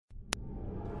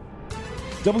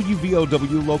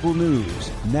WVOW Local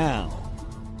News now.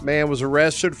 Man was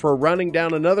arrested for running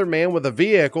down another man with a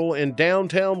vehicle in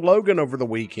downtown Logan over the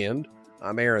weekend.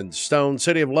 I'm Aaron Stone.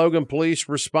 City of Logan police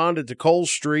responded to Cole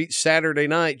Street Saturday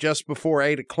night just before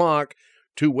 8 o'clock.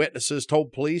 Two witnesses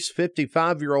told police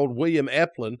 55-year-old William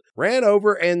Eplin ran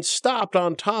over and stopped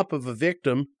on top of a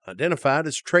victim identified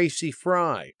as Tracy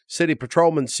Fry. City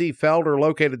Patrolman C. Felder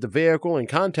located the vehicle and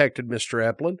contacted Mr.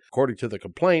 Eplin. According to the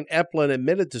complaint, Eplin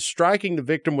admitted to striking the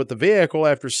victim with the vehicle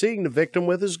after seeing the victim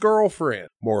with his girlfriend.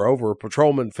 Moreover,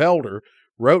 Patrolman Felder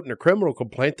wrote in a criminal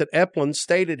complaint that Eplin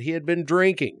stated he had been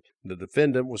drinking. The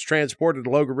defendant was transported to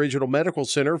Logan Regional Medical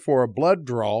Center for a blood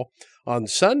draw. On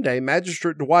Sunday,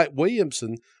 Magistrate Dwight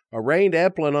Williamson arraigned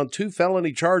Eplin on 2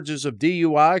 felony charges of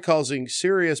DUI causing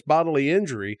serious bodily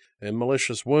injury and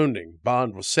malicious wounding.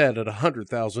 Bond was set at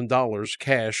 $100,000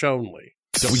 cash only.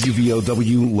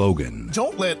 WVOW Logan.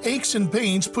 Don't let aches and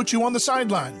pains put you on the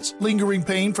sidelines. Lingering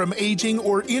pain from aging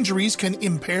or injuries can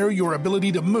impair your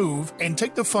ability to move and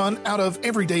take the fun out of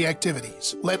everyday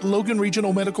activities. Let Logan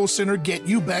Regional Medical Center get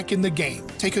you back in the game.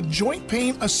 Take a joint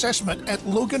pain assessment at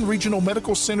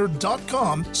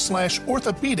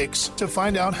loganregionalmedicalcenter.com/orthopedics to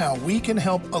find out how we can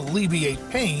help alleviate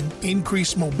pain,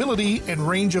 increase mobility and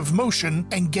range of motion,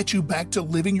 and get you back to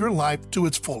living your life to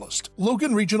its fullest.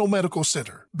 Logan Regional Medical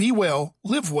Center. Be well,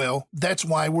 live well, that's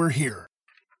why we're here.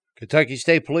 Kentucky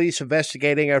State Police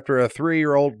investigating after a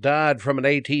 3-year-old died from an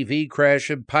ATV crash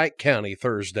in Pike County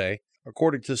Thursday.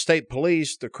 According to state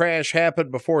police, the crash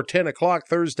happened before 10 o'clock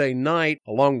Thursday night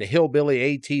along the Hillbilly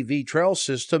ATV trail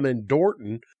system in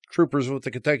Dorton. Troopers with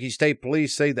the Kentucky State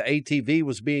Police say the ATV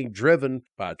was being driven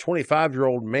by a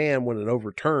 25-year-old man when it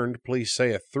overturned. Police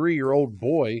say a 3-year-old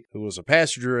boy who was a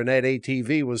passenger in that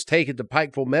ATV was taken to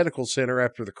Pikeville Medical Center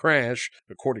after the crash.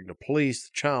 According to police, the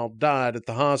child died at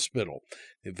the hospital.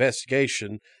 The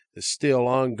investigation is still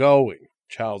ongoing.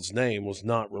 The child's name was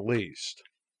not released.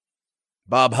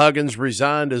 Bob Huggins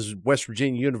resigned as West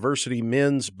Virginia University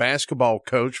men's basketball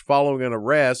coach following an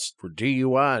arrest for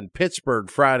DUI in Pittsburgh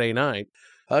Friday night.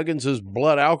 Huggins'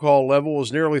 blood alcohol level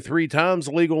was nearly 3 times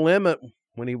the legal limit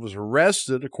when he was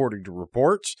arrested, according to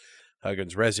reports.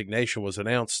 Huggins' resignation was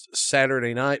announced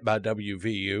Saturday night by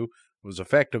WVOW. It was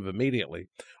effective immediately.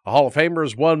 A Hall of Famer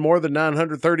has won more than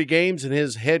 930 games in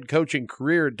his head coaching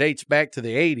career. It dates back to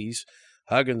the 80s.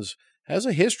 Huggins has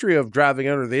a history of driving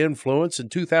under the influence. In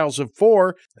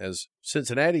 2004, as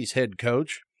Cincinnati's head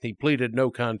coach, he pleaded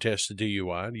no contest to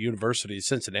DUI. The University of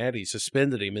Cincinnati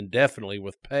suspended him indefinitely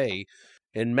with pay.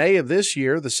 In May of this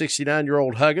year, the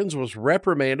 69-year-old Huggins was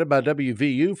reprimanded by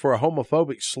WVU for a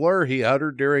homophobic slur he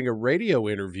uttered during a radio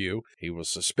interview. He was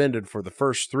suspended for the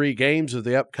first 3 games of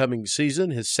the upcoming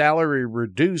season, his salary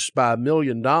reduced by $1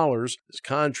 million, his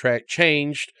contract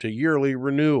changed to yearly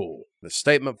renewal. In a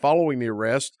statement following the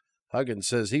arrest, Huggins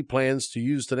says he plans to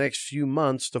use the next few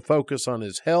months to focus on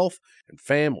his health and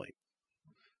family.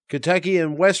 Kentucky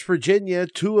and West Virginia,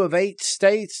 2 of 8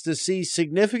 states to see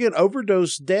significant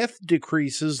overdose death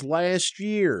decreases last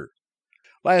year.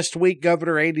 Last week,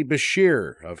 Governor Andy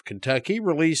Beshear of Kentucky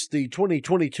released the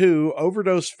 2022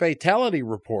 overdose fatality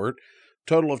report. A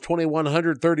total of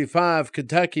 2,135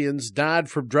 Kentuckians died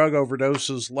from drug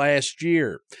overdoses last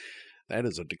year. That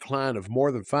is a decline of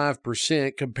more than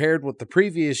 5% compared with the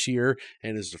previous year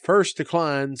and is the first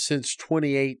decline since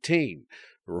 2018.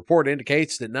 The report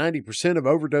indicates that 90% of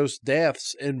overdose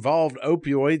deaths involved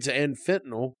opioids, and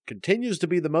fentanyl continues to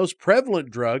be the most prevalent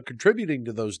drug contributing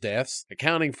to those deaths,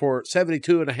 accounting for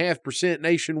 72.5%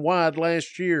 nationwide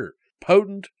last year.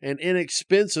 Potent and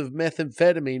inexpensive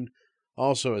methamphetamine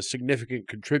also a significant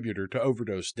contributor to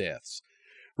overdose deaths.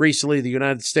 Recently, the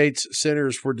United States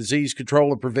Centers for Disease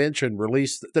Control and Prevention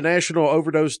released the national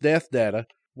overdose death data,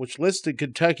 which listed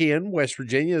Kentucky and West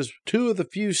Virginia as 2 of the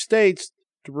few states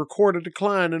to record a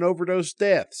decline in overdose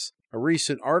deaths. A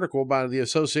recent article by the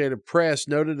Associated Press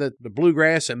noted that the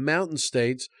Bluegrass and Mountain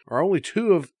States are only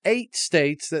 2 of 8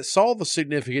 states that saw the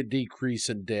significant decrease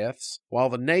in deaths, while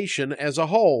the nation as a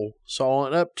whole saw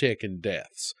an uptick in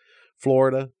deaths.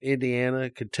 Florida, Indiana,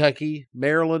 Kentucky,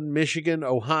 Maryland, Michigan,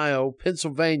 Ohio,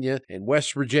 Pennsylvania, and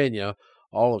West Virginia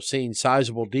all have seen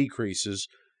sizable decreases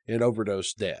in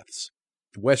overdose deaths.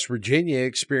 West Virginia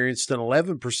experienced an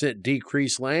 11%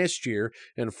 decrease last year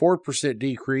and a 4%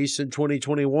 decrease in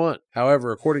 2021.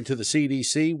 However, according to the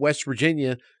CDC, West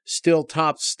Virginia still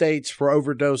tops states for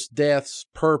overdose deaths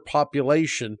per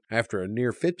population after a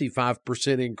near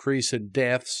 55% increase in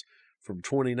deaths from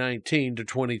 2019 to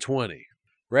 2020.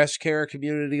 Rest Care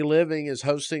Community Living is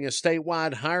hosting a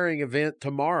statewide hiring event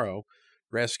tomorrow.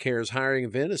 ResCare's hiring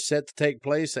event is set to take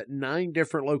place at 9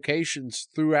 different locations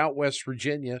throughout West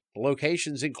Virginia. The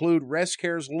locations include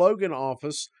ResCare's Logan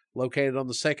office, located on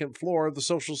the 2nd floor of the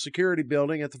Social Security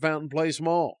building at the Fountain Place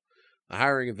Mall. The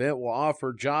hiring event will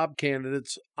offer job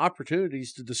candidates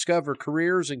opportunities to discover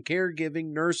careers in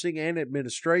caregiving, nursing, and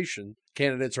administration.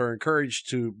 Candidates are encouraged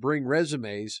to bring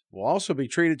resumes. Will also be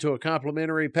treated to a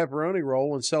complimentary pepperoni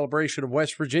roll in celebration of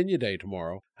West Virginia Day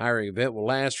tomorrow. Hiring event will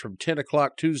last from 10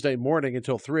 o'clock Tuesday morning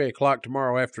until 3 o'clock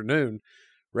tomorrow afternoon.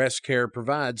 ResCare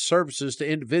provides services to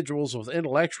individuals with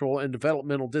intellectual and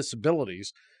developmental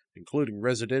disabilities, including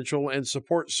residential and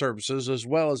support services, as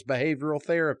well as behavioral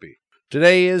therapy.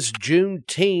 Today is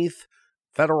Juneteenth,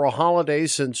 federal holiday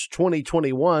since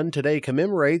 2021. Today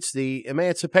commemorates the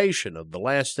emancipation of the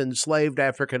last enslaved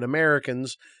African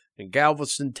Americans in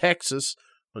Galveston, Texas,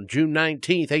 on June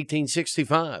 19,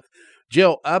 1865.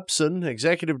 Jill Upson,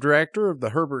 executive director of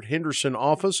the Herbert Henderson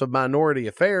Office of Minority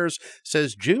Affairs,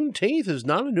 says Juneteenth is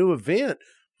not a new event.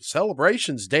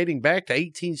 Celebrations dating back to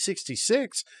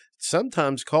 1866,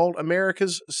 sometimes called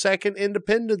America's Second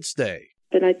Independence Day.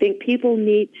 And I think people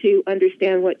need to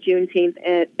understand what Juneteenth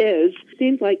is.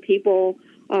 Seems like people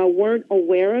weren't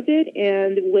aware of it,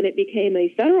 and when it became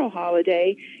a federal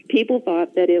holiday, people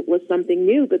thought that it was something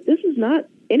new, but this is not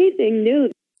anything new.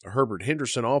 The Herbert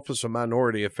Henderson Office of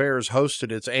Minority Affairs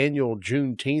hosted its annual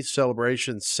Juneteenth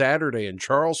celebration Saturday in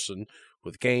Charleston,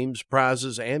 with games,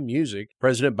 prizes, and music.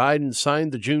 President Biden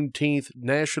signed the Juneteenth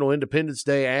National Independence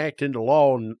Day Act into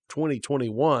law in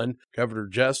 2021. Governor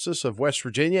Justice of West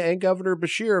Virginia and Governor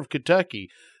Beshear of Kentucky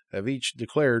have each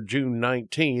declared June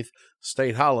 19th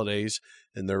state holidays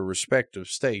in their respective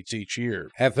states each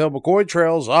year. Hatfield McCoy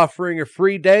Trails offering a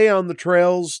free day on the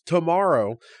trails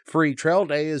tomorrow. Free Trail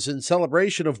Day is in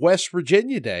celebration of West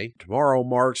Virginia Day. Tomorrow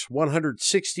marks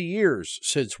 160 years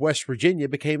since West Virginia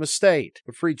became a state.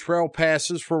 The free trail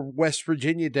passes for West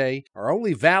Virginia Day are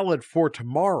only valid for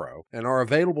tomorrow and are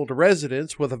available to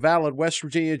residents with a valid West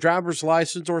Virginia driver's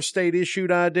license or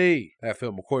state-issued ID.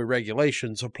 Hatfield McCoy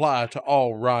regulations apply to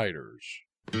all riders.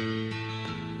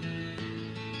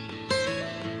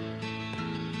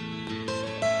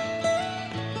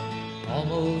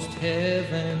 Almost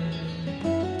heaven,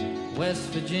 West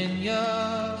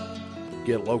Virginia.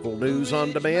 Get local news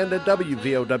on demand at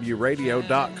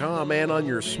WVOWradio.com and on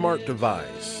your smart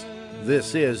device.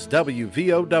 This is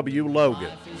WVOW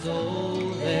Logan.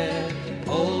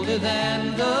 Older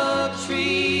than the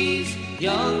trees,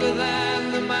 younger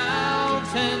than the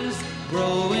mountains,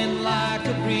 growing like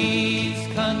a breeze.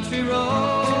 Country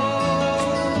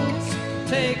roads,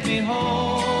 take me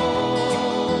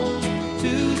home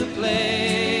to the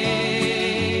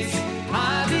place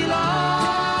I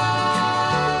belong,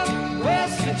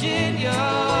 West Virginia,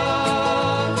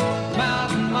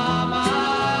 Mountain Mama.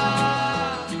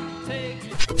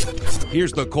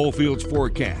 Here's the Coalfields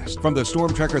forecast from the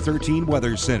Storm Tracker 13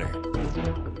 Weather Center.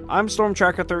 I'm Storm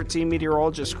Tracker 13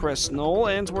 meteorologist Chris Knoll,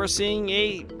 and we're seeing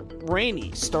a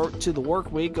rainy start to the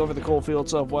work week over the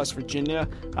coalfields of West Virginia.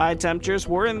 High temperatures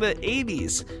were in the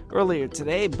 80s earlier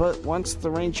today, but once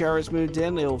the rain showers moved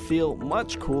in, it'll feel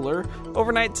much cooler.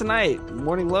 Overnight tonight,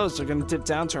 morning lows are going to dip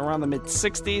down to around the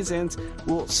mid-60s, and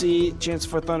we'll see chance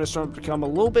for thunderstorms become a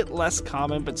little bit less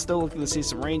common, but still looking to see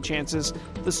some rain chances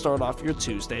to start off your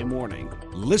Tuesday morning.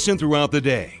 Listen throughout the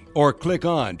day or click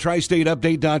on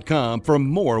tristateupdate.com for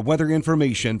more weather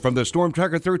information from the Storm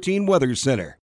Tracker 13 Weather Center.